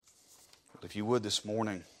If you would this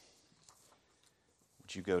morning,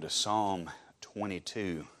 would you go to Psalm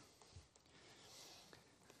 22?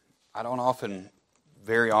 I don't often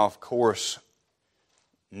vary off course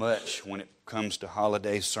much when it comes to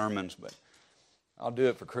holiday sermons, but I'll do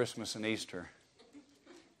it for Christmas and Easter.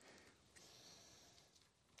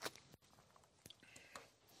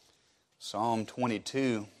 Psalm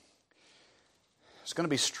 22 is going to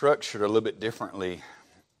be structured a little bit differently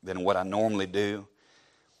than what I normally do.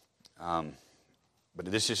 But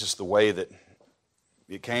this is just the way that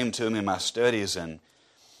it came to me in my studies. And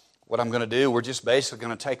what I'm going to do, we're just basically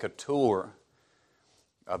going to take a tour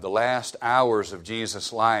of the last hours of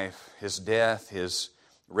Jesus' life, His death, His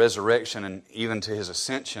resurrection, and even to His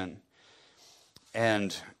ascension.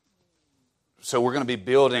 And so we're going to be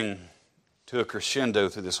building to a crescendo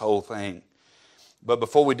through this whole thing. But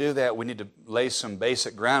before we do that, we need to lay some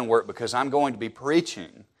basic groundwork, because I'm going to be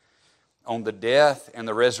preaching on the death and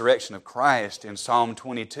the resurrection of Christ in Psalm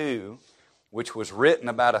 22, which was written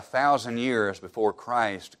about 1,000 years before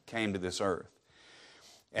Christ came to this earth.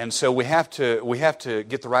 And so we have to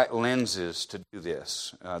get the right lenses to do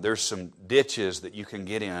this. There's some ditches that you can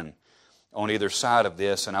get in on either side of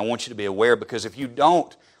this, and I want you to be aware, because if you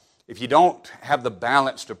don't have the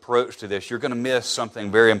balanced approach to this, you're going to miss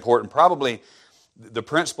something very important. Probably the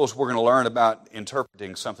principles we're going to learn about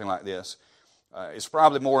interpreting something like this is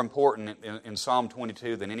probably more important in Psalm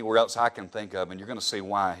 22 than anywhere else I can think of, and you're going to see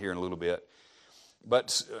why here in a little bit.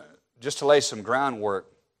 But just to lay some groundwork,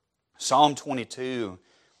 Psalm 22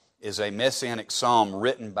 is a messianic psalm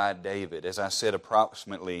written by David, as I said,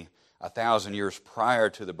 approximately 1,000 years prior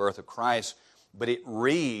to the birth of Christ, but it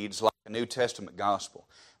reads like a New Testament gospel.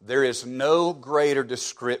 There is no greater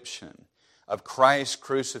description of Christ's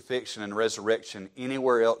crucifixion and resurrection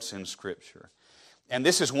anywhere else in Scripture. And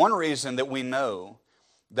this is one reason that we know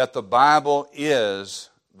that the Bible is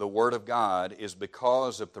the Word of God, is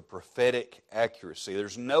because of the prophetic accuracy.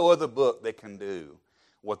 There's no other book that can do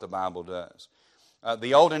what the Bible does.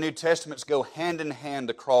 The Old and New Testaments go hand in hand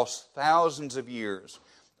across thousands of years,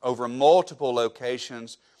 over multiple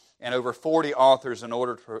locations, and over 40 authors in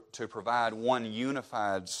order to provide one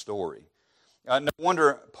unified story. No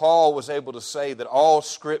wonder Paul was able to say that all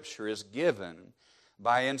Scripture is given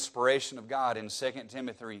by inspiration of God in 2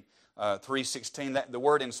 Timothy 3:16. That the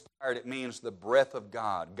word inspired, it means the breath of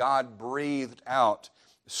God. God breathed out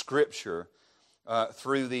Scripture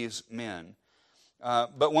through these men.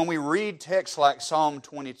 But when we read texts like Psalm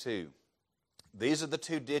 22, these are the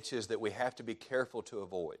two ditches that we have to be careful to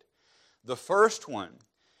avoid. The first one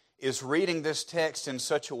is reading this text in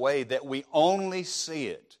such a way that we only see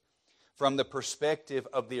it from the perspective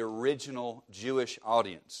of the original Jewish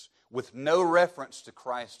audience, with no reference to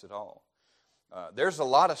Christ at all. There's a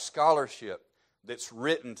lot of scholarship that's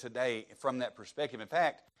written today from that perspective. In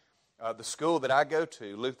fact, the school that I go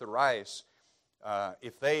to, Luther Rice,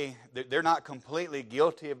 they're not completely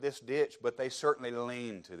guilty of this ditch, but they certainly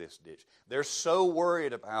lean to this ditch. They're so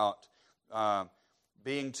worried about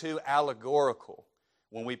being too allegorical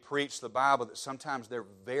when we preach the Bible that sometimes they're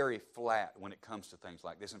very flat when it comes to things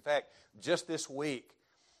like this. In fact, just this week,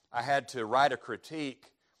 I had to write a critique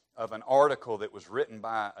of an article that was written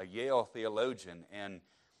by a Yale theologian. And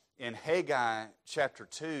in Haggai chapter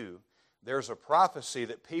 2, there's a prophecy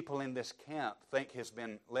that people in this camp think has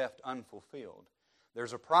been left unfulfilled.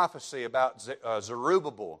 There's a prophecy about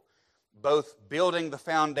Zerubbabel both building the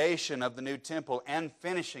foundation of the new temple and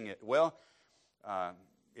finishing it. Well,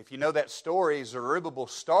 if you know that story, Zerubbabel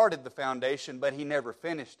started the foundation, but he never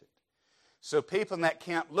finished it. So people in that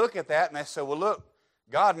camp look at that and they say, well, look,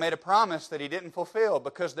 God made a promise that He didn't fulfill,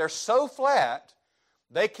 because they're so flat,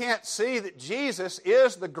 they can't see that Jesus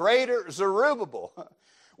is the greater Zerubbabel.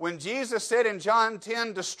 When Jesus said in John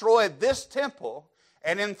 10, destroy this temple,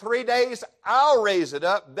 and in 3 days I'll raise it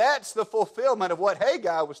up, that's the fulfillment of what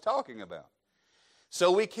Haggai was talking about.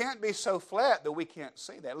 So we can't be so flat that we can't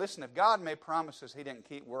see that. Listen, if God made promises He didn't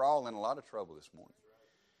keep, we're all in a lot of trouble this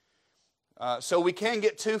morning. So we can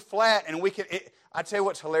get too flat, and I tell you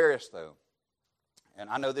what's hilarious, though. And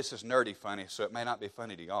I know this is nerdy funny, so it may not be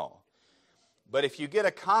funny to y'all. But if you get a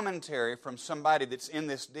commentary from somebody that's in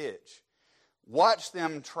this ditch, watch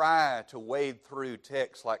them try to wade through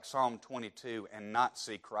texts like Psalm 22 and not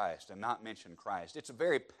see Christ and not mention Christ. It's a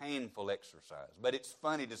very painful exercise, but it's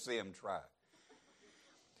funny to see them try.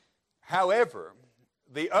 However,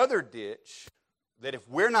 the other ditch that if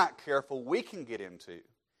we're not careful we can get into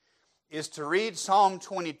is to read Psalm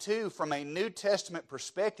 22 from a New Testament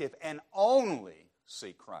perspective and only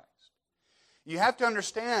see Christ. You have to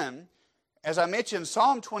understand, as I mentioned,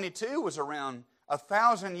 Psalm 22 was around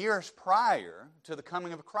 1,000 years prior to the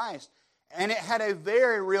coming of Christ. And it had a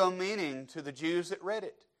very real meaning to the Jews that read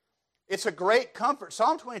it. It's a great comfort.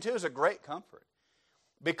 Psalm 22 is a great comfort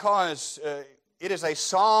because it is a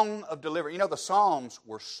song of deliverance. You know, the Psalms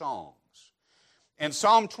were songs. And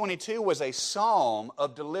Psalm 22 was a psalm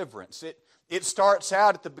of deliverance. It starts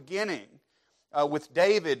out at the beginning with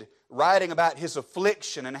David writing about his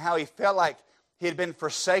affliction and how he felt like he had been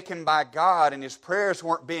forsaken by God and his prayers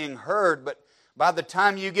weren't being heard. But by the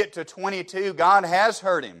time you get to 22, God has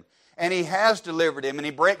heard him and He has delivered him, and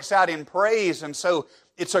he breaks out in praise. And so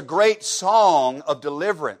it's a great song of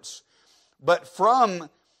deliverance. But from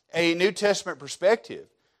a New Testament perspective,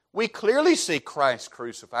 we clearly see Christ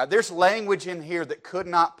crucified. There's language in here that could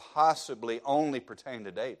not possibly only pertain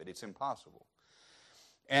to David. It's impossible.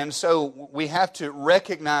 And so we have to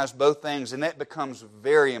recognize both things, and that becomes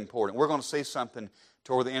very important. We're going to see something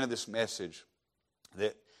toward the end of this message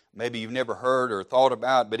that maybe you've never heard or thought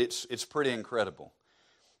about, but it's pretty incredible.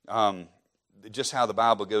 Just how the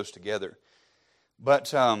Bible goes together.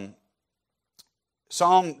 But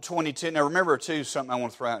Psalm 22, now remember too, something I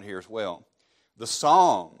want to throw out here as well. The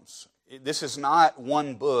Psalms, this is not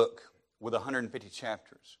one book with 150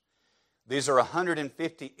 chapters. These are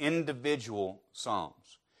 150 individual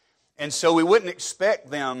Psalms. And so we wouldn't expect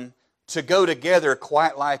them to go together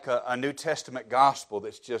quite like a New Testament gospel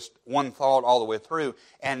that's just one thought all the way through,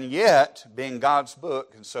 and yet, being God's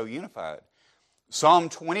book and so unified. Psalm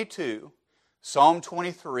 22, Psalm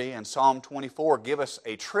 23, and Psalm 24 give us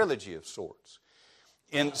a trilogy of sorts.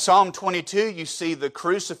 In Psalm 22, you see the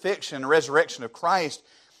crucifixion and resurrection of Christ.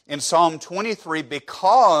 In Psalm 23,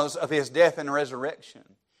 because of His death and resurrection,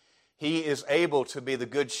 He is able to be the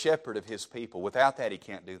good shepherd of His people. Without that, He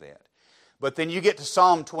can't do that. But then you get to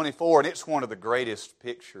Psalm 24, and it's one of the greatest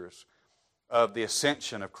pictures of the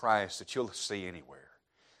ascension of Christ that you'll see anywhere.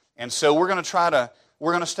 And so we're going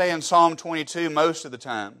to stay in Psalm 22 most of the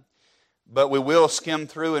time, but we will skim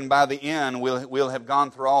through, and by the end, we'll have gone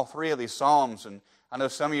through all three of these Psalms. And I know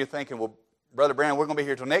some of you are thinking, well, Brother Brandon, we're going to be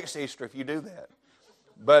here till next Easter if you do that.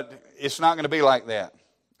 But it's not going to be like that,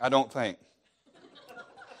 I don't think.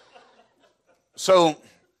 So,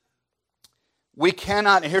 we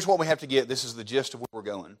cannot, and here's what we have to get, this is the gist of where we're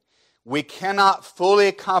going. We cannot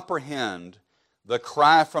fully comprehend the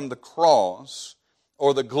cry from the cross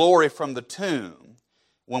or the glory from the tomb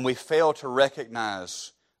when we fail to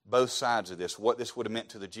recognize both sides of this, what this would have meant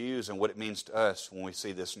to the Jews and what it means to us when we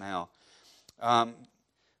see this now.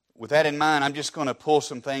 With that in mind, I'm just going to pull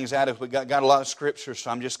some things out. We've got a lot of scripture, so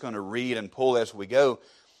I'm just going to read and pull as we go.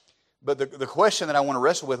 But the question that I want to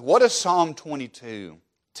wrestle with, what does Psalm 22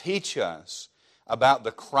 teach us about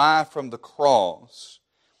the cry from the cross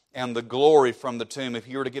and the glory from the tomb? If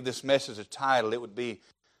you were to give this message a title, it would be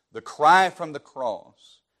The Cry from the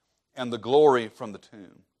Cross and the Glory from the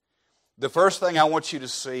Tomb. The first thing I want you to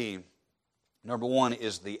see, number one,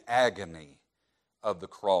 is the agony of the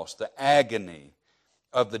cross, the agony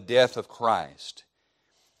of the death of Christ.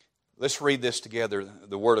 Let's read this together,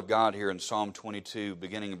 the Word of God here in Psalm 22,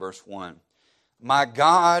 beginning in verse 1. My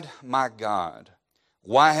God,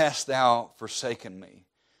 why hast Thou forsaken me?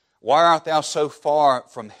 Why art Thou so far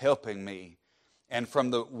from helping me and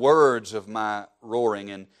from the words of my roaring?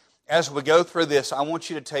 And as we go through this, I want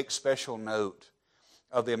you to take special note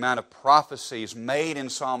of the amount of prophecies made in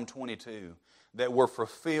Psalm 22 that were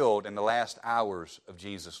fulfilled in the last hours of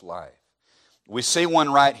Jesus' life. We see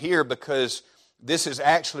one right here because this is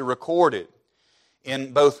actually recorded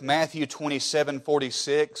in both Matthew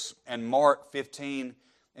 27:46 and Mark 15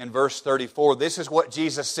 and verse 34. This is what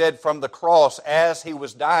Jesus said from the cross as He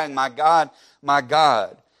was dying, my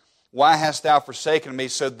God, why hast Thou forsaken me?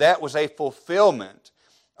 So that was a fulfillment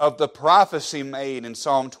of the prophecy made in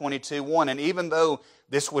Psalm 22:1. And even though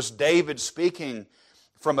this was David speaking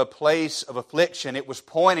from a place of affliction, it was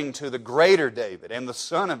pointing to the greater David and the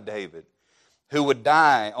Son of David who would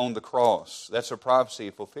die on the cross. That's a prophecy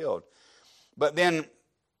fulfilled. But then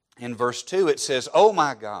in verse 2 it says, O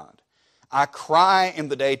my God, I cry in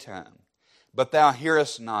the daytime, but Thou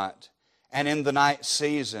hearest not, and in the night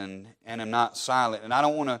season, and am not silent. And I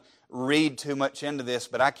don't want to read too much into this,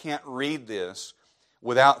 but I can't read this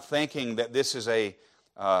without thinking that this is a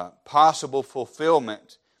possible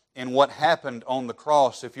fulfillment in what happened on the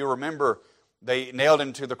cross. If you remember, they nailed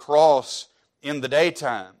Him to the cross in the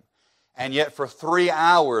daytime, and yet for 3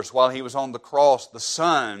 hours while He was on the cross, the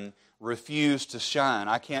sun refused to shine.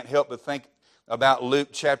 I can't help but think about Luke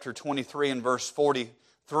chapter 23 and verse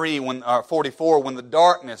 44 when the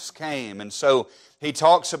darkness came. And so He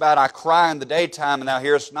talks about, I cry in the daytime and Thou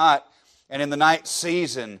hearest not, and in the night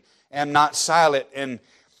season am not silent. And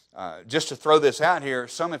just to throw this out here,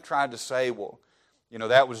 some have tried to say, well,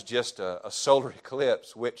 that was just a solar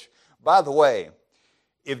eclipse, which By the way,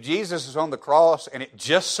 if Jesus is on the cross and it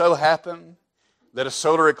just so happened that a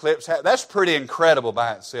solar eclipse happened, that's pretty incredible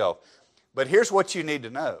by itself. But here's what you need to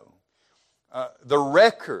know. The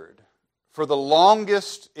record for the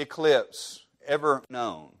longest eclipse ever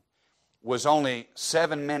known was only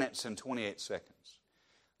 7 minutes and 28 seconds.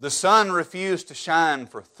 The sun refused to shine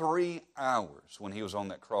for 3 hours when he was on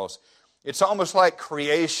that cross. It's almost like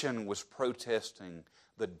creation was protesting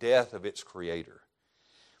the death of its creator.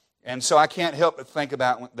 And so I can't help but think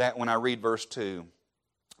about that when I read verse 2.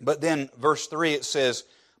 But then verse 3 it says,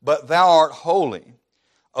 "But thou art holy,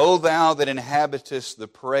 O thou that inhabitest the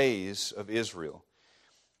praise of Israel."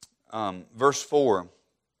 Verse 4,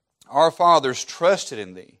 "Our fathers trusted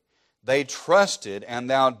in thee. They trusted, and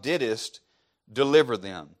thou didst deliver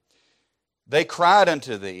them. They cried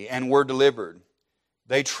unto thee, and were delivered.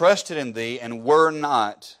 They trusted in thee, and were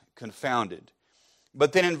not confounded."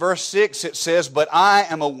 But then in verse 6 it says, "But I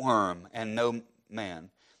am a worm, and no man,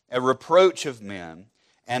 a reproach of men,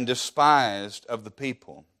 and despised of the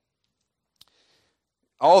people.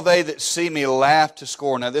 All they that see me laugh to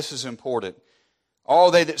scorn." Now this is important.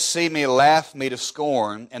 "All they that see me laugh me to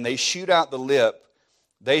scorn, and they shoot out the lip.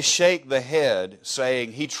 They shake the head,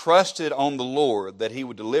 saying, He trusted on the Lord that He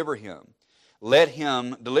would deliver him. Let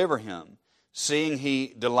Him deliver him, seeing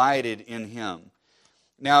He delighted in him."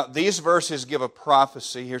 Now, these verses give a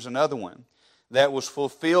prophecy. Here's another one that was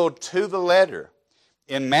fulfilled to the letter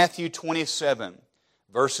in Matthew 27,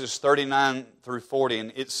 verses 39 through 40.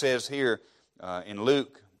 And it says here in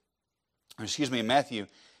Matthew,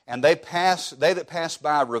 "And they that passed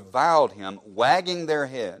by reviled him, wagging their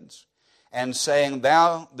heads, and saying,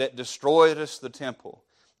 Thou that destroyedest the temple,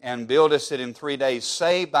 and buildest it in 3 days,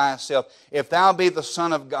 say by thyself, If thou be the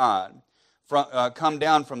Son of God, come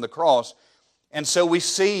down from the cross." And so we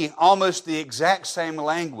see almost the exact same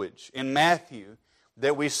language in Matthew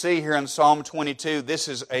that we see here in Psalm 22. This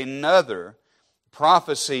is another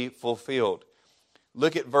prophecy fulfilled.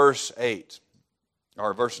 Look at verse 9.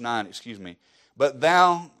 "But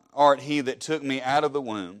thou art He that took me out of the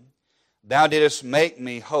womb. Thou didst make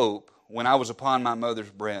me hope when I was upon my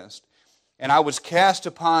mother's breast. And I was cast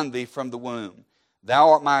upon thee from the womb.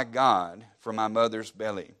 Thou art my God from my mother's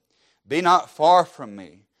belly. Be not far from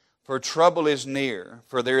me, for trouble is near,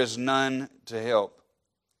 for there is none to help."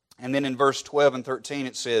 And then in verse 12 and 13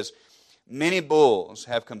 it says, "Many bulls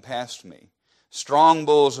have compassed me. Strong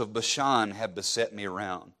bulls of Bashan have beset me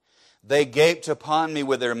around. They gaped upon me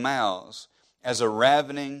with their mouths as a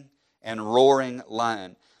ravening and roaring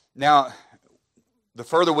lion." Now, the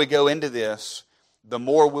further we go into this, the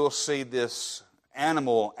more we'll see this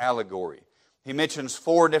animal allegory. He mentions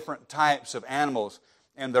 4 different types of animals,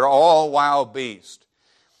 and they're all wild beasts.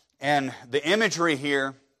 And the imagery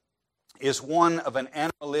here is one of an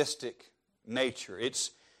animalistic nature.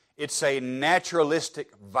 It's a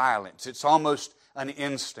naturalistic violence. It's almost an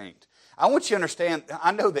instinct. I want you to understand,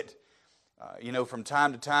 I know that, from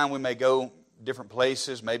time to time we may go different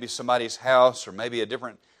places, maybe somebody's house or maybe a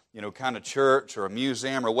different, kind of church or a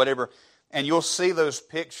museum or whatever, and you'll see those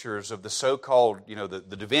pictures of the so-called,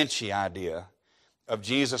 the Da Vinci idea of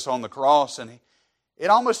Jesus on the cross, and it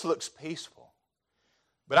almost looks peaceful.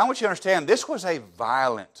 But I want you to understand, this was a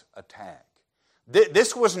violent attack.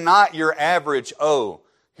 This was not your average,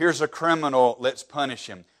 here's a criminal, let's punish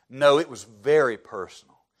him. No, it was very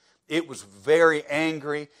personal. It was very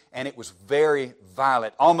angry, and it was very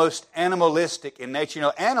violent, almost animalistic in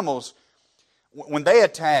nature. Animals, when they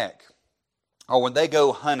attack or when they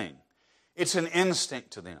go hunting, it's an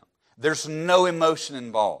instinct to them. There's no emotion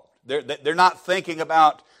involved. They're not thinking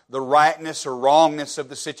about the rightness or wrongness of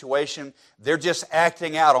the situation. They're just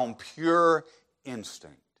acting out on pure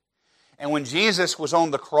instinct. And when Jesus was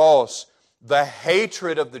on the cross, the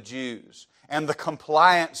hatred of the Jews and the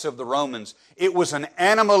compliance of the Romans, it was an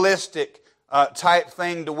animalistic type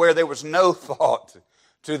thing to where there was no thought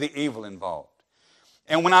to the evil involved.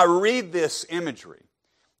 And when I read this imagery,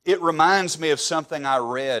 it reminds me of something I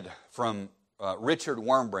read from Richard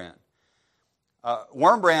Wurmbrand.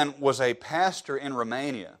 Wurmbrand was a pastor in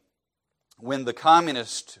Romania when the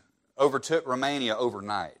communists overtook Romania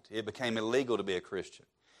overnight. It became illegal to be a Christian.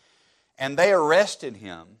 And they arrested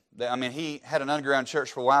him. He had an underground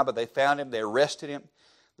church for a while, but they found him, they arrested him,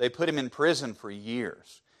 they put him in prison for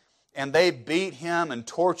years. And they beat him and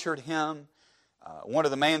tortured him. One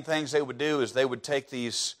of the main things they would do is they would take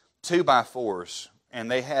these 2x4s, and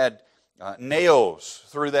they had nails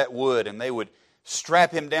through that wood, and they would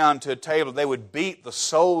strap him down to a table. They would beat the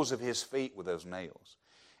soles of his feet with those nails.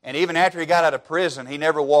 And even after he got out of prison, he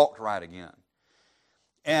never walked right again.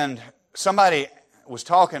 And somebody was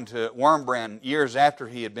talking to Wurmbrand years after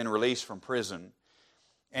he had been released from prison,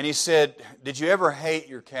 And he said, did you ever hate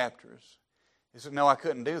your captors? He said, no, I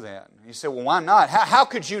couldn't do that. And he said, well, why not? How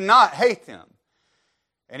could you not hate them?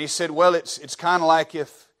 And he said, well, it's kind of like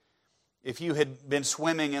if you had been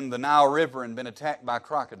swimming in the Nile River and been attacked by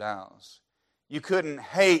crocodiles. You couldn't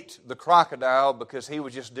hate the crocodile because he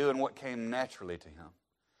was just doing what came naturally to him.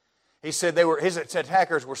 He said his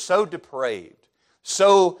attackers were so depraved,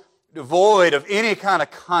 so devoid of any kind of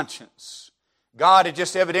conscience. God had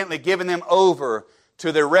just evidently given them over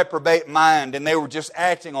to their reprobate mind, and they were just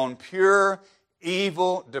acting on pure,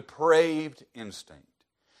 evil, depraved instinct.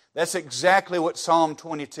 That's exactly what Psalm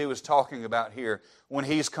 22 is talking about here when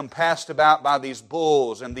he's compassed about by these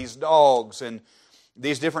bulls and these dogs and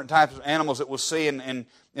these different types of animals that we'll see. In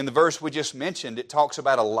the verse we just mentioned, it talks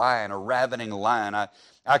about a lion, a ravening lion.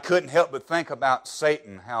 I couldn't help but think about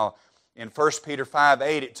Satan, how in 1 Peter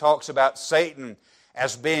 5:8 it talks about Satan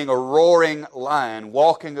as being a roaring lion,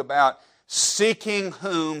 walking about, seeking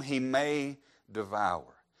whom he may devour.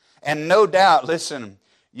 And no doubt, listen,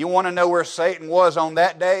 you want to know where Satan was on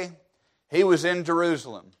that day? He was in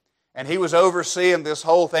Jerusalem. And he was overseeing this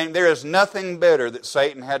whole thing. There is nothing better that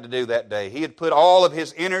Satan had to do that day. He had put all of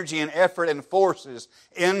his energy and effort and forces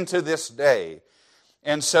into this day.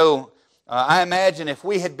 And so I imagine if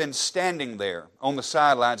we had been standing there on the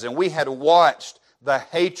sidelines and we had watched the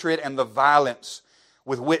hatred and the violence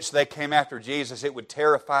with which they came after Jesus, it would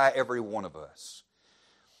terrify every one of us.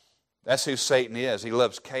 That's who Satan is. He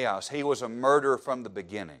loves chaos. He was a murderer from the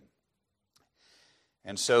beginning.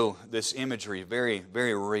 And so this imagery, very,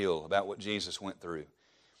 very real about what Jesus went through.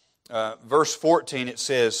 Verse 14, it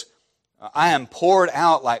says, I am poured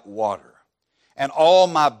out like water, and all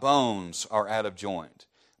my bones are out of joint.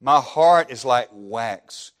 My heart is like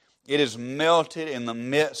wax. It is melted in the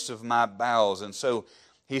midst of my bowels. And so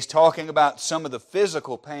he's talking about some of the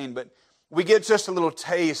physical pain, but we get just a little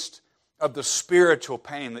taste of the spiritual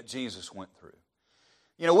pain that Jesus went through.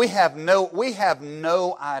 You know, we have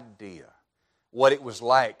no idea what it was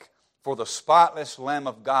like for the spotless Lamb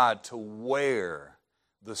of God to wear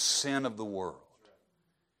the sin of the world.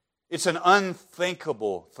 It's an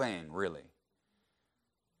unthinkable thing, really.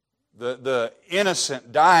 The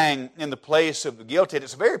innocent dying in the place of the guilty,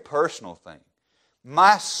 it's a very personal thing.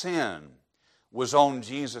 My sin was on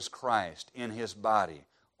Jesus Christ in His body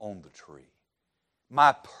on the tree.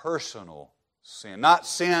 My personal sin. Not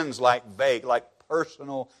sins like vague, like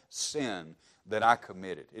personal sin that I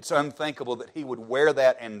committed. It's unthinkable that He would wear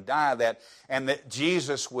that and die that, and that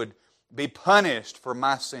Jesus would be punished for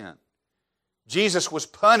my sin. Jesus was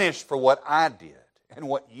punished for what I did and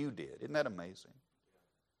what you did. Isn't that amazing?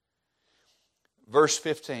 Verse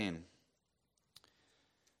 15.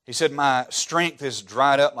 He said, my strength is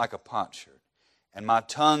dried up like a potsherd, and my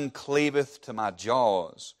tongue cleaveth to my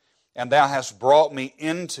jaws, and thou hast brought me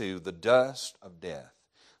into the dust of death.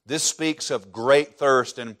 This speaks of great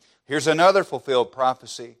thirst, and here's another fulfilled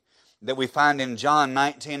prophecy that we find in John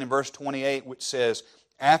 19 and verse 28, which says,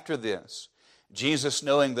 after this, Jesus,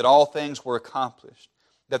 knowing that all things were accomplished,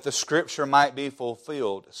 that the Scripture might be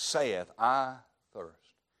fulfilled, saith, I thirst.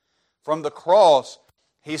 From the cross,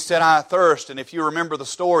 He said, I thirst. And if you remember the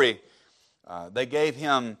story, they gave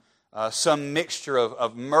Him some mixture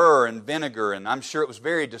of myrrh and vinegar, and I'm sure it was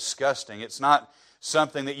very disgusting. It's not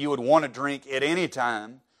something that you would want to drink at any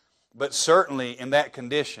time, but certainly in that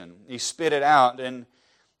condition. He spit it out. And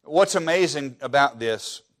what's amazing about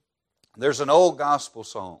this, there's an old gospel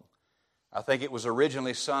song. I think it was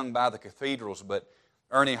originally sung by the Cathedrals, but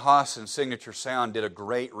Ernie Haas and Signature Sound did a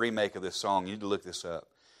great remake of this song. You need to look this up.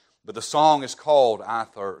 But the song is called I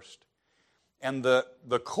Thirst. And the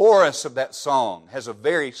chorus of that song has a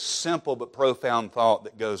very simple but profound thought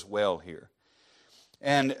that goes well here.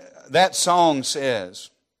 And that song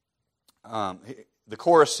says, the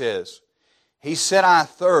chorus says, He said, I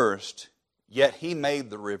thirst, yet He made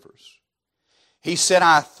the rivers. He said,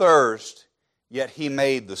 I thirst, yet He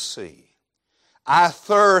made the sea. I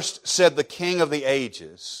thirst, said the King of the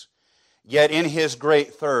ages, yet in His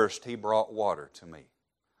great thirst He brought water to me.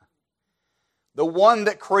 The one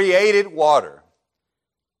that created water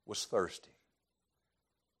was thirsty.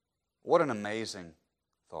 What an amazing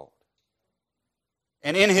thought.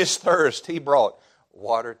 And in His thirst He brought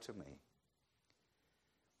water to me.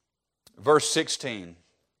 Verse 16,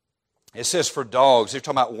 it says, for dogs, they're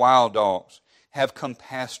talking about wild dogs, have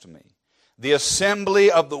compassed me. The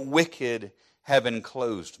assembly of the wicked have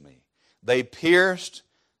enclosed me. They pierced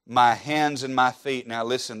my hands and my feet. Now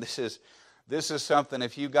listen, this is something,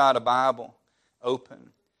 if you got a Bible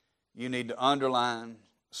open, you need to underline,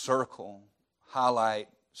 circle, highlight,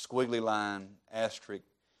 squiggly line, asterisk,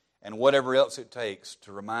 and whatever else it takes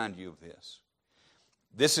to remind you of this.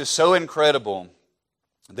 This is so incredible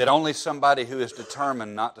that only somebody who is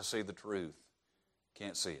determined not to see the truth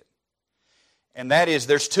can't see it. And that is,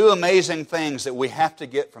 there's two amazing things that we have to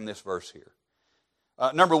get from this verse here.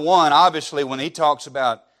 Number one, obviously, when he talks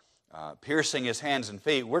about piercing his hands and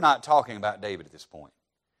feet, we're not talking about David at this point.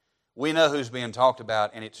 We know who's being talked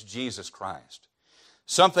about, and it's Jesus Christ.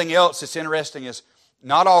 Something else that's interesting is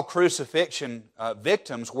not all crucifixion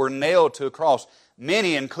victims were nailed to a cross.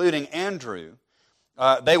 Many, including Andrew,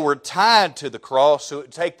 they were tied to the cross, so it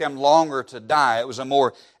would take them longer to die. It was a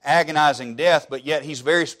more agonizing death, but yet he's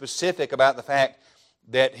very specific about the fact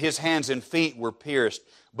that his hands and feet were pierced.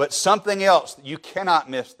 But something else, you cannot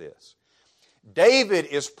miss this. David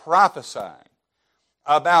is prophesying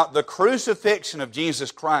about the crucifixion of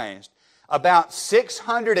Jesus Christ about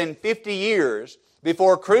 650 years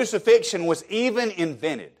before crucifixion was even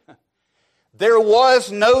invented. There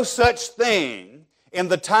was no such thing in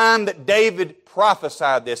the time that David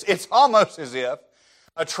prophesied this. It's almost as if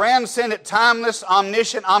a transcendent, timeless,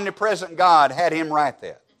 omniscient, omnipresent God had him write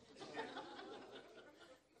that.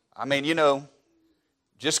 I mean,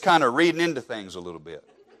 just kind of reading into things a little bit.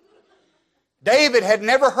 David had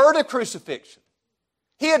never heard of crucifixion.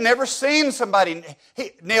 He had never seen somebody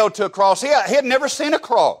nailed to a cross. He had never seen a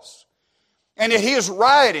cross. And yet he is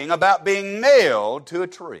writing about being nailed to a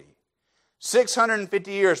tree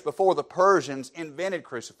 650 years before the Persians invented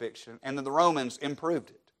crucifixion and then the Romans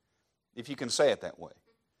improved it, if you can say it that way.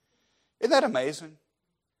 Isn't that amazing?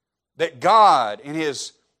 That God, in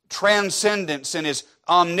His transcendence, in His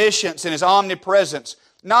omniscience, in His omnipresence,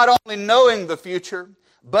 not only knowing the future,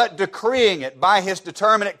 but decreeing it by His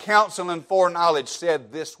determinate counsel and foreknowledge,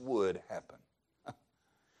 said this would happen.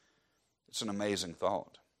 It's an amazing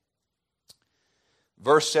thought.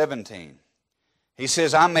 Verse 17, he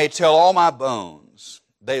says, I may tell all my bones,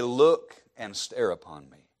 they look and stare upon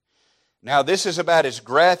me. Now this is about as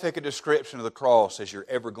graphic a description of the cross as you're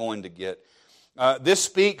ever going to get. This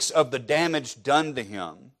speaks of the damage done to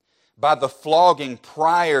Him by the flogging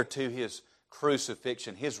prior to His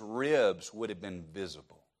crucifixion. His ribs would have been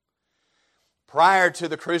visible. Prior to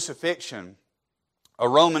the crucifixion, a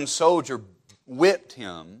Roman soldier whipped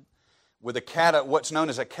Him with what's known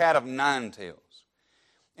as a cat of nine tails.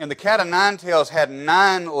 And the cat of nine tails had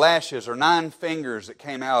 9 lashes or 9 fingers that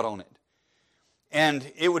came out on it. And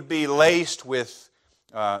it would be laced with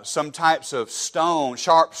some types of stone,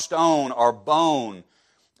 sharp stone or bone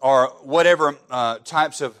or whatever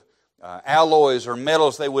types of alloys or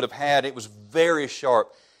metals they would have had. It was very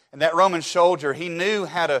sharp. And that Roman soldier, he knew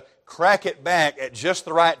how to crack it back at just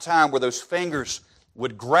the right time where those fingers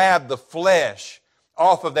would grab the flesh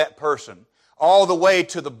off of that person, all the way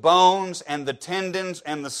to the bones and the tendons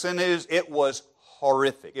and the sinews. It was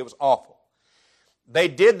horrific. It was awful. They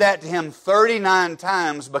did that to Him 39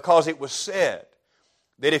 times because it was said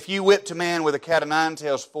that if you whipped a man with a cat of nine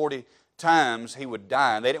tails 40 times, he would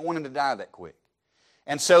die. And they didn't want him to die that quick.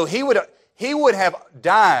 And so he would have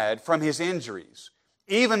died from his injuries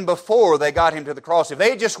even before they got Him to the cross. If they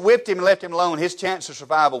had just whipped Him and left Him alone, his chance of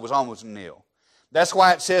survival was almost nil. That's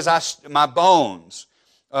why it says, my bones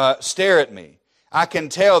stare at me. I can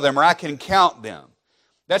tell them, or I can count them.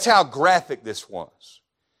 That's how graphic this was.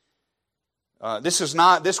 This was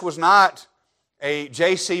not a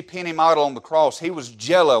J.C. Penney model on the cross. He was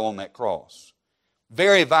Jell-O on that cross.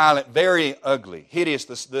 Very violent, very ugly, hideous.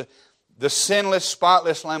 The sinless,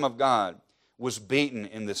 spotless Lamb of God was beaten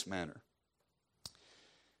in this manner.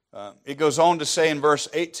 It goes on to say in verse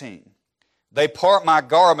 18, they part my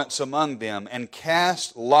garments among them and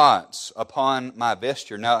cast lots upon my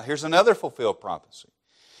vesture. Now, here's another fulfilled prophecy.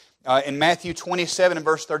 In Matthew 27 and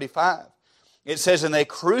verse 35, it says, and they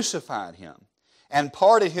crucified Him and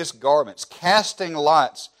parted His garments, casting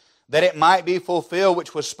lots, that it might be fulfilled,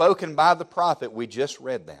 which was spoken by the prophet. We just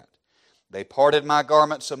read that. They parted my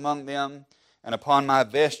garments among them, and upon my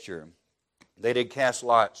vesture they did cast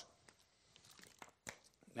lots.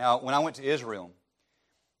 Now, when I went to Israel,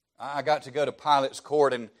 I got to go to Pilate's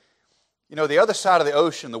court, and the other side of the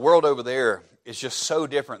ocean, the world over there, is just so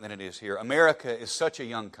different than it is here. America is such a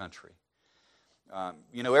young country.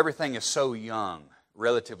 Everything is so young,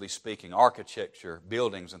 relatively speaking, architecture,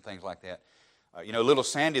 buildings, and things like that. Little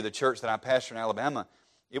Sandy, the church that I pastor in Alabama,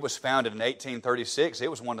 it was founded in 1836. It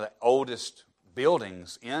was one of the oldest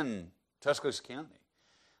buildings in Tuscaloosa County.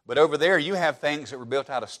 But over there, you have things that were built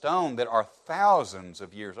out of stone that are thousands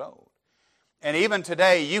of years old. And even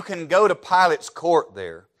today, you can go to Pilate's court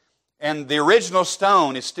there, and the original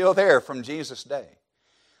stone is still there from Jesus' day.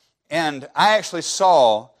 And I actually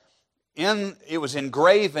saw, it was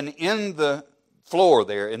engraven in the floor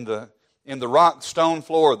there, in the rock stone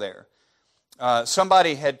floor there.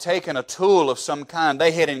 Somebody had taken a tool of some kind.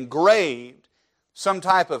 They had engraved some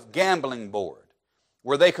type of gambling board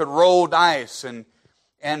where they could roll dice. And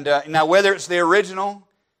now whether it's the original,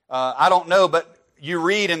 I don't know, but you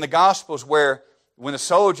read in the Gospels where when the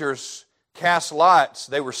soldiers cast lots,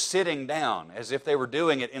 they were sitting down as if they were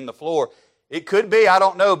doing it in the floor. It could be, I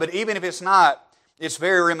don't know, but even if it's not, it's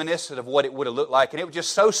very reminiscent of what it would have looked like. And it was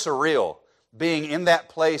just so surreal being in that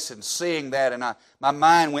place and seeing that. And my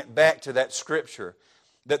mind went back to that scripture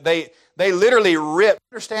that they literally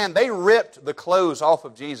they ripped the clothes off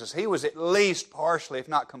of Jesus. He was at least partially, if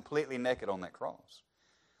not completely naked on that cross.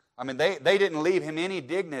 I mean, they didn't leave Him any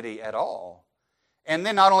dignity at all. And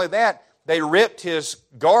then not only that, they ripped His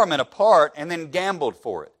garment apart and then gambled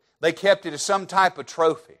for it. They kept it as some type of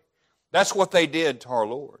trophy. That's what they did to our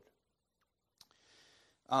Lord.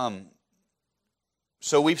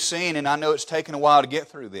 So we've seen, and I know it's taken a while to get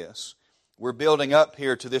through this. We're building up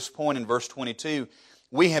here to this point in verse 22.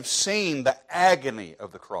 We have seen the agony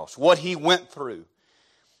of the cross, what He went through.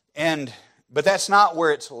 But that's not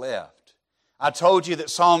where it's left. I told you that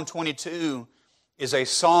Psalm 22 is a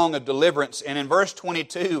song of deliverance. And in verse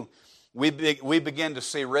 22, we begin to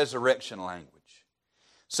see resurrection language.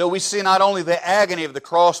 So we see not only the agony of the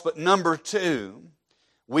cross, but number two,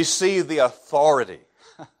 we see the authority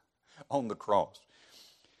on the cross.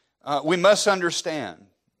 We must understand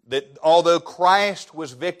that although Christ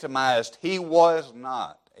was victimized, He was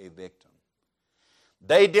not a victim.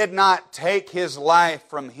 They did not take His life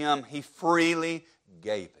from Him. He freely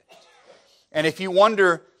gave it. And if you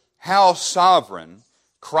wonder how sovereign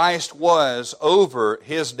Christ was over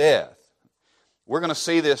His death, we're going to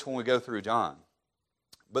see this when we go through John.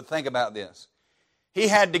 But think about this. He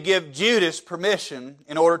had to give Judas permission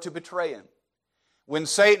in order to betray Him. When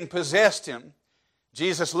Satan possessed him,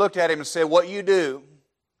 Jesus looked at him and said, "What you do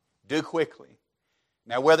quickly."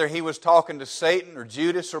 Now, whether He was talking to Satan or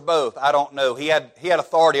Judas or both, I don't know. He had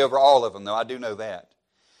authority over all of them, though. I do know that.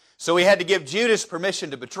 So He had to give Judas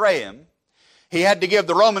permission to betray Him. He had to give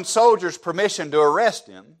the Roman soldiers permission to arrest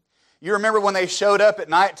Him. You remember when they showed up at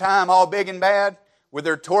nighttime all big and bad with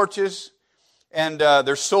their torches and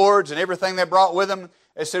their swords and everything they brought with them?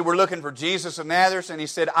 They said, "We're looking for Jesus of Nazareth." And He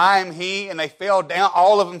said, "I am He." And they fell down.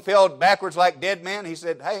 All of them fell backwards like dead men. He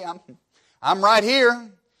said, "Hey, I'm right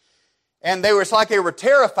here." And it's like they were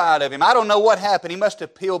terrified of Him. I don't know what happened. He must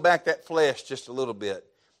have peeled back that flesh just a little bit.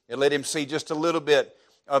 It let Him see just a little bit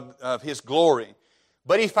of His glory.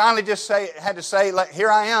 But He finally just had to say,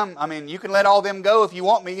 "Here I am. I mean, you can let all them go if you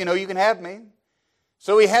want me. You can have me."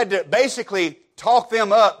 So He had to basically talk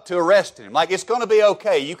them up to arresting Him. Like, it's going to be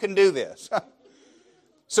okay. You can do this.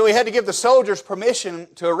 So He had to give the soldiers permission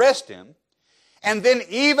to arrest Him. And then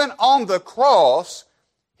even on the cross,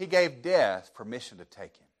 He gave death permission to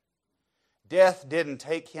take Him. Death didn't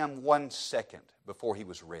take Him 1 second before He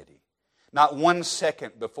was ready. Not 1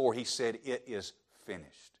 second before He said, "It is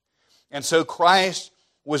finished." And so Christ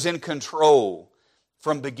was in control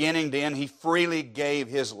from beginning to end. He freely gave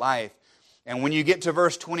His life. And when you get to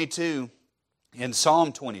verse 22 in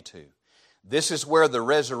Psalm 22, this is where the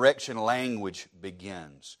resurrection language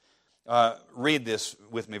begins. Read this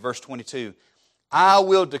with me, verse 22. "I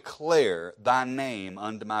will declare Thy name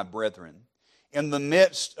unto my brethren. In the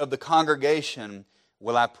midst of the congregation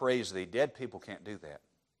will I praise Thee." Dead people can't do that.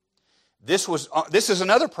 This is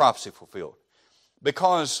another prophecy fulfilled.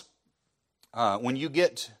 Because when you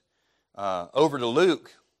get over to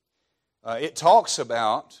Luke, it talks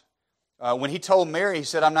about when He told Mary, He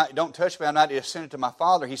said, "Don't touch me, I'm not ascended to my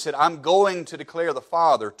Father." He said, "I'm going to declare the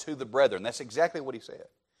Father to the brethren." That's exactly what He said.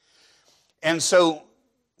 And so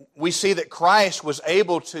we see that Christ was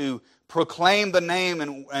able to proclaim the name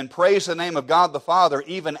and praise the name of God the Father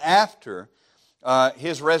even after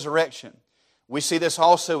His resurrection. We see this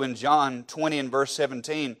also in John 20 and verse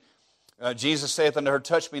 17. Jesus saith unto her,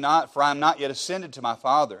 "Touch me not, for I am not yet ascended to my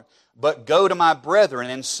Father, but go to my brethren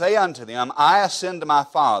and say unto them, I ascend to my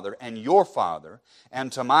Father and your Father,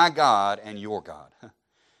 and to my God and your God."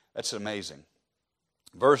 That's amazing.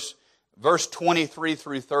 Verse 23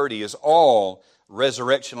 through 30 is all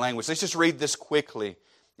resurrection language. Let's just read this quickly,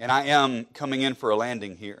 and I am coming in for a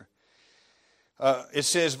landing here. It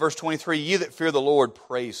says, verse 23, "Ye that fear the Lord,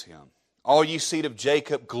 praise Him. All ye seed of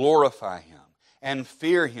Jacob, glorify Him, and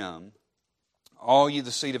fear Him, all ye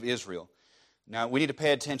the seed of Israel." Now, we need to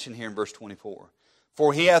pay attention here in verse 24.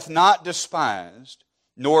 "For He hath not despised,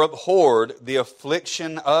 nor abhorred the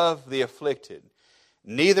affliction of the afflicted,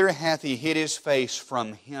 neither hath He hid His face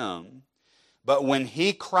from him. But when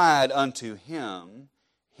he cried unto Him,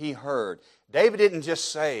 He heard." David didn't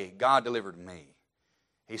just say, "God delivered me."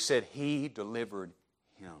 He said, He delivered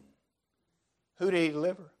him. Who did He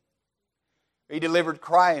deliver? He delivered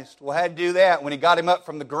Christ. Well, how did He do that? When He got Him up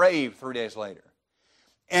from the grave 3 days later.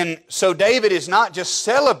 And so David is not just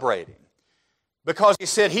celebrating because he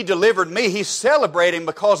said he delivered me. He's celebrating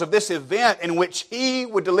because of this event in which he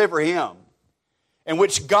would deliver him, in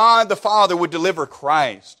which God the Father would deliver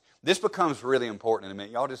Christ. This becomes really important in a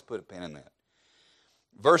minute. Y'all just put a pin in that.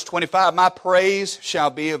 Verse 25, my praise shall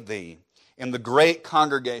be of thee in the great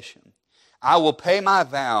congregation. I will pay my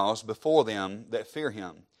vows before them that fear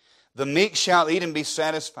him. The meek shall eat and be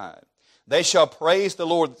satisfied. They shall praise the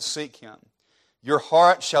Lord that seek him. Your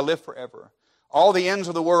heart shall live forever. All the ends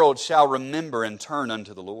of the world shall remember and turn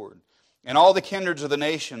unto the Lord. And all the kindreds of the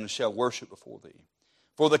nations shall worship before thee.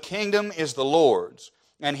 For the kingdom is the Lord's,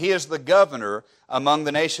 and he is the governor among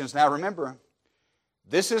the nations. Now remember,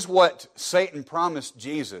 this is what Satan promised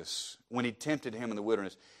Jesus when he tempted him in the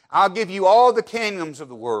wilderness. I'll give you all the kingdoms of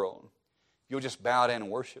the world. You'll just bow down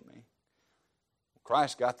and worship me.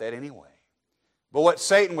 Christ got that anyway. But what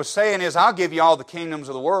Satan was saying is, I'll give you all the kingdoms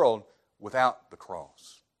of the world without the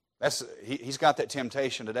cross. He's got that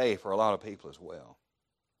temptation today for a lot of people as well.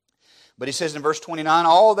 But he says in verse 29,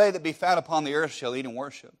 all they that be fat upon the earth shall eat and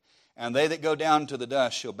worship, and they that go down to the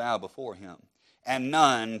dust shall bow before him. And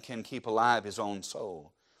none can keep alive his own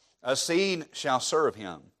soul. A seed shall serve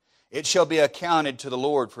him. It shall be accounted to the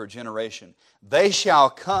Lord for a generation. They shall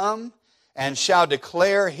come and shall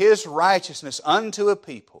declare his righteousness unto a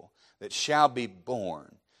people that shall be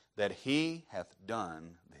born, that he hath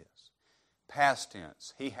done this. Past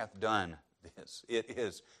tense, he hath done this. It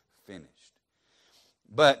is finished.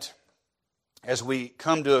 But as we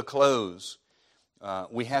come to a close,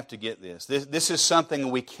 we have to get this. This is something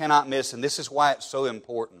we cannot miss, and this is why it's so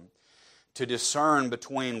important to discern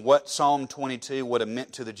between what Psalm 22 would have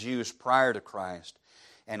meant to the Jews prior to Christ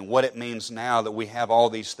and what it means now that we have all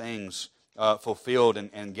these things fulfilled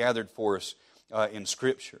and gathered for us in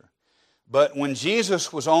Scripture. But when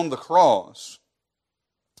Jesus was on the cross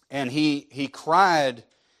and he cried,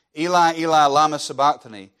 Eli, Eli, lama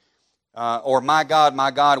sabachthani, or my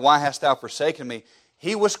God, why hast thou forsaken me?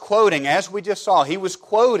 He was quoting, as we just saw, he was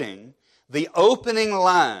quoting the opening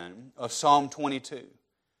line of Psalm 22.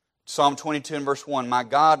 Psalm 22 and verse 1, my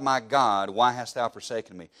God, why hast thou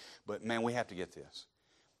forsaken me? But man, we have to get this.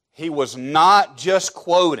 He was not just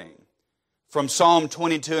quoting from Psalm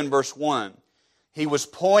 22 and verse 1. He was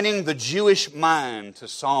pointing the Jewish mind to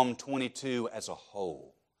Psalm 22 as a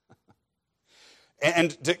whole.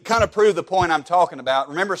 And to kind of prove the point I'm talking about,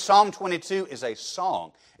 remember Psalm 22 is a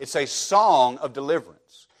song. It's a song of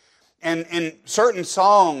deliverance. And in certain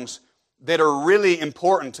songs that are really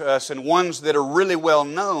important to us and ones that are really well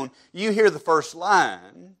known, you hear the first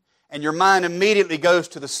line and your mind immediately goes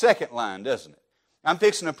to the second line, doesn't it? I'm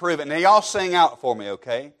fixing to prove it. Now y'all sing out for me,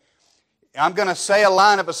 okay? I'm going to say a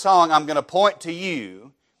line of a song. I'm going to point to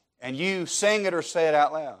you and you sing it or say it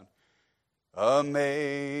out loud.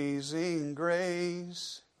 Amazing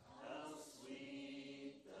grace. How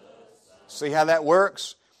sweet the sound. See how that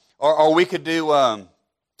works? Or we could do,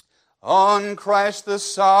 on Christ the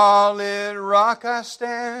solid rock I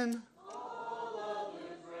stand. All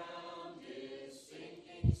other ground is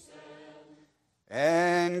sinking sand.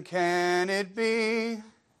 And can it be?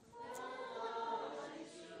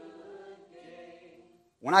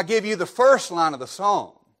 When I give you the first line of the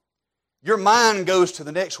song, your mind goes to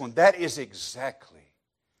the next one. That is exactly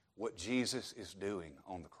what Jesus is doing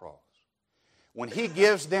on the cross. When He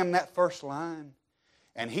gives them that first line,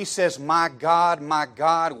 and He says, my God,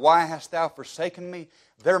 why hast thou forsaken me?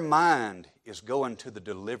 Their mind is going to the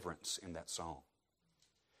deliverance in that song.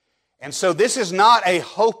 And so this is not a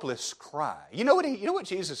hopeless cry. You know what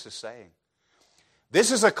Jesus is saying?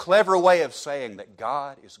 This is a clever way of saying that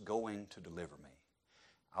God is going to deliver me.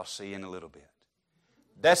 I'll see you in a little bit.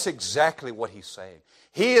 That's exactly what He's saying.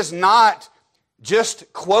 He is not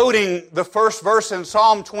just quoting the first verse in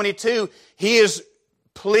Psalm 22. He is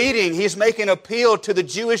pleading, He's making appeal to the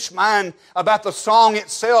Jewish mind about the song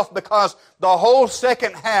itself, because the whole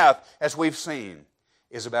second half, as we've seen,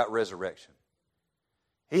 is about resurrection.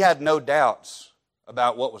 He had no doubts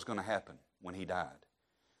about what was going to happen when He died.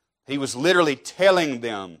 He was literally telling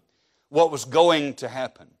them what was going to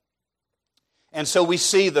happen. And so we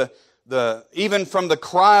see even from the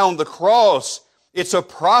cry on the cross, it's a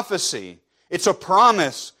prophecy, it's a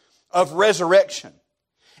promise of resurrection.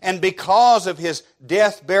 And because of His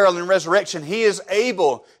death, burial, and resurrection, He is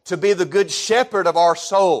able to be the good shepherd of our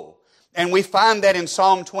soul. And we find that in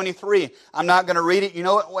Psalm 23. I'm not going to read it, you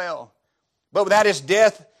know it well. But without His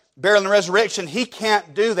death, burial, and resurrection, He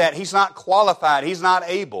can't do that. He's not qualified. He's not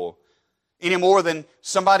able any more than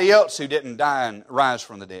somebody else who didn't die and rise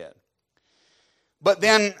from the dead. But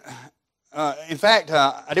then, in fact,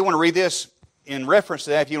 I did want to read this in reference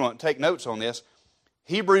to that, if you want to take notes on this.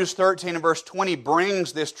 Hebrews 13 and verse 20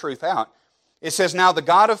 brings this truth out. It says, "Now the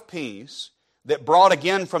God of peace that brought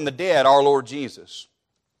again from the dead our Lord Jesus,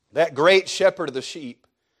 that great shepherd of the sheep,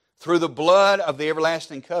 through the blood of the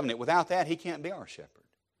everlasting covenant." Without that, He can't be our shepherd.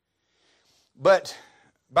 But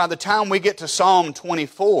by the time we get to Psalm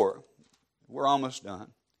 24, we're almost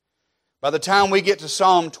done. By the time we get to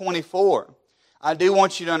Psalm 24, I do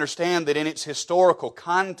want you to understand that in its historical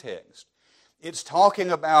context, it's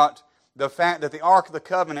talking about the fact that the Ark of the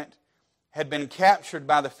Covenant had been captured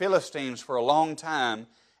by the Philistines for a long time,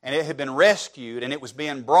 and it had been rescued, and it was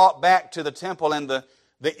being brought back to the temple, and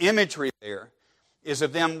the imagery there is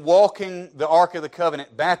of them walking the Ark of the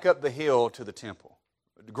Covenant back up the hill to the temple.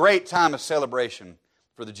 A great time of celebration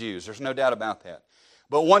for the Jews. There's no doubt about that.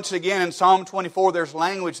 But once again, in Psalm 24, there's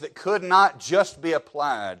language that could not just be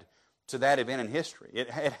applied to that event in history. It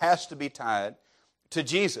has to be tied to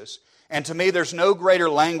Jesus. And to me, there's no greater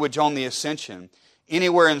language on the ascension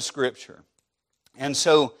anywhere in Scripture. And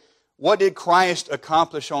so, what did Christ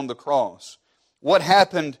accomplish on the cross? What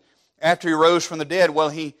happened after He rose from the dead? Well,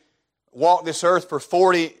 He walked this earth for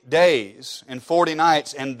 40 days and 40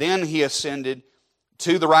 nights, and then He ascended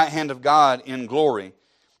to the right hand of God in glory.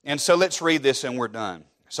 And so let's read this and we're done.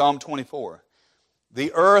 Psalm 24.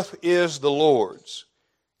 "The earth is the Lord's,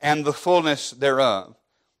 and the fullness thereof,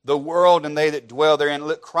 the world and they that dwell therein."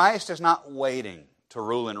 Look, Christ is not waiting to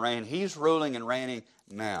rule and reign. He's ruling and reigning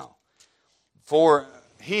now. "For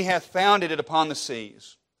He hath founded it upon the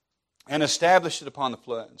seas, and established it upon the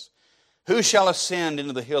floods. Who shall ascend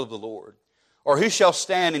into the hill of the Lord? Or who shall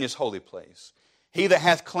stand in His holy place? He that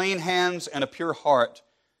hath clean hands and a pure heart,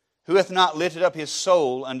 who hath not lifted up his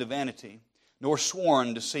soul unto vanity, nor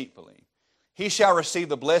sworn deceitfully. He shall receive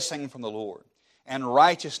the blessing from the Lord, and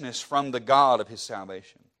righteousness from the God of his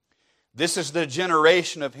salvation. This is the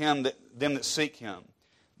generation of them that seek Him,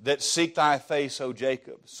 that seek Thy face, O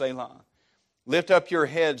Jacob, Selah. Lift up your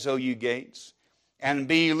heads, O you gates, and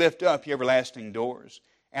be ye lift up, ye everlasting doors,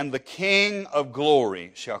 and the King of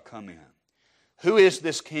glory shall come in." Who is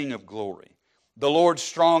this King of glory? "The Lord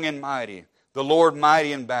strong and mighty, the Lord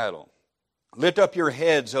mighty in battle. Lift up your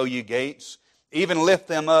heads, O ye gates, even lift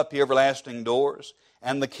them up, ye everlasting doors,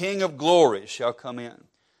 and the King of glory shall come in."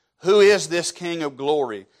 Who is this King of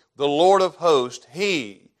glory? The Lord of hosts.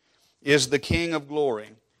 He is the King of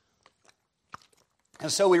glory.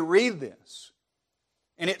 And so we read this,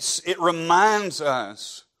 and it reminds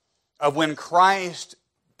us of when Christ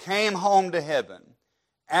came home to heaven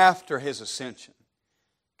after His ascension.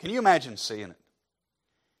 Can you imagine seeing it?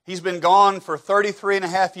 He's been gone for 33 and a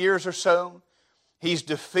half years or so. He's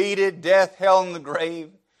defeated death, hell, and the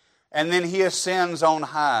grave. And then He ascends on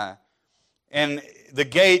high. And the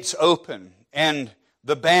gates open. And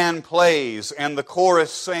the band plays. And the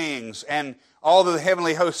chorus sings. And all of the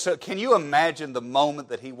heavenly hosts. Can you imagine the moment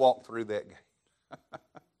that He walked through that gate?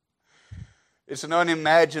 It's an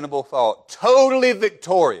unimaginable thought. Totally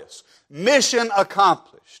victorious. Mission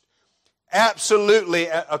accomplished. Absolutely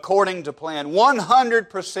according to plan.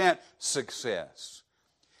 100% success.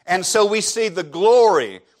 And so we see the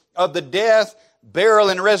glory of the death, burial,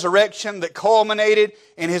 and resurrection that culminated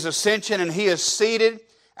in His ascension, and He is seated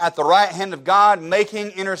at the right hand of God,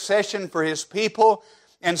 making intercession for His people.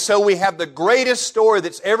 And so we have the greatest story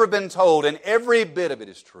that's ever been told, and every bit of it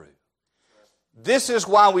is true. This is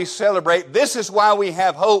why we celebrate. This is why we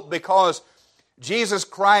have hope, because Jesus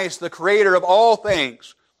Christ, the Creator of all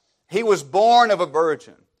things, He was born of a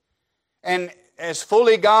virgin. And as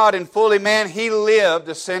fully God and fully man, He lived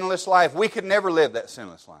a sinless life. We could never live that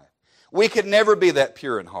sinless life. We could never be that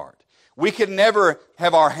pure in heart. We could never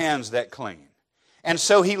have our hands that clean. And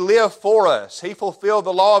so He lived for us. He fulfilled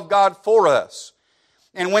the law of God for us.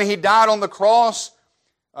 And when He died on the cross,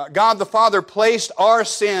 God the Father placed our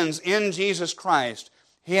sins in Jesus Christ.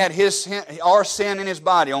 He had our sin in His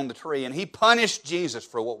body on the tree, and He punished Jesus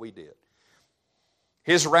for what we did.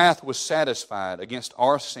 His wrath was satisfied against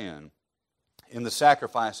our sin in the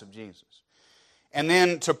sacrifice of Jesus. And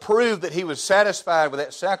then to prove that He was satisfied with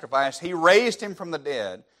that sacrifice, He raised Him from the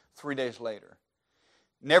dead 3 days later,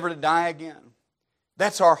 never to die again.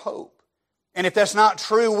 That's our hope. And if that's not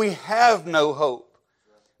true, we have no hope.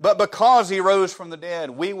 But because He rose from the dead,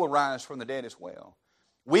 we will rise from the dead as well.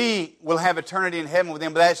 We will have eternity in heaven with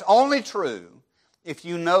Him. But that's only true if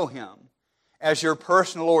you know Him as your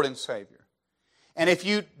personal Lord and Savior. And if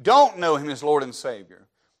you don't know Him as Lord and Savior,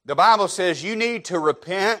 the Bible says you need to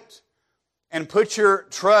repent and put your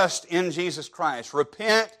trust in Jesus Christ.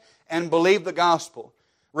 Repent and believe the gospel.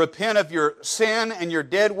 Repent of your sin and your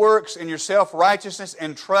dead works and your self-righteousness,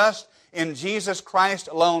 and trust in Jesus Christ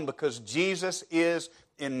alone, because Jesus is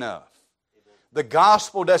enough. The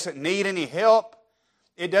gospel doesn't need any help.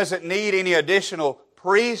 It doesn't need any additional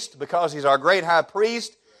priest because He's our great high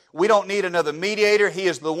priest. We don't need another mediator. He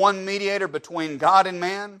is the one mediator between God and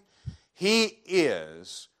man. He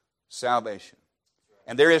is salvation.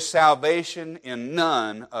 And there is salvation in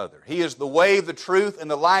none other. He is the way, the truth,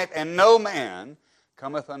 and the life, and no man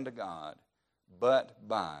cometh unto God but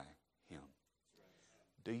by Him.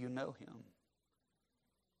 Do you know Him?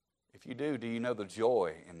 If you do you know the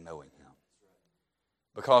joy in knowing Him?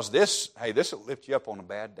 Because this will lift you up on a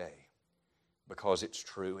bad day. Because it's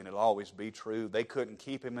true, and it'll always be true. They couldn't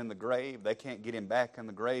keep Him in the grave. They can't get Him back in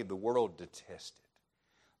the grave. The world detests it.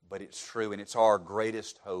 But it's true, and it's our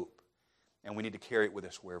greatest hope. And we need to carry it with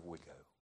us wherever we go.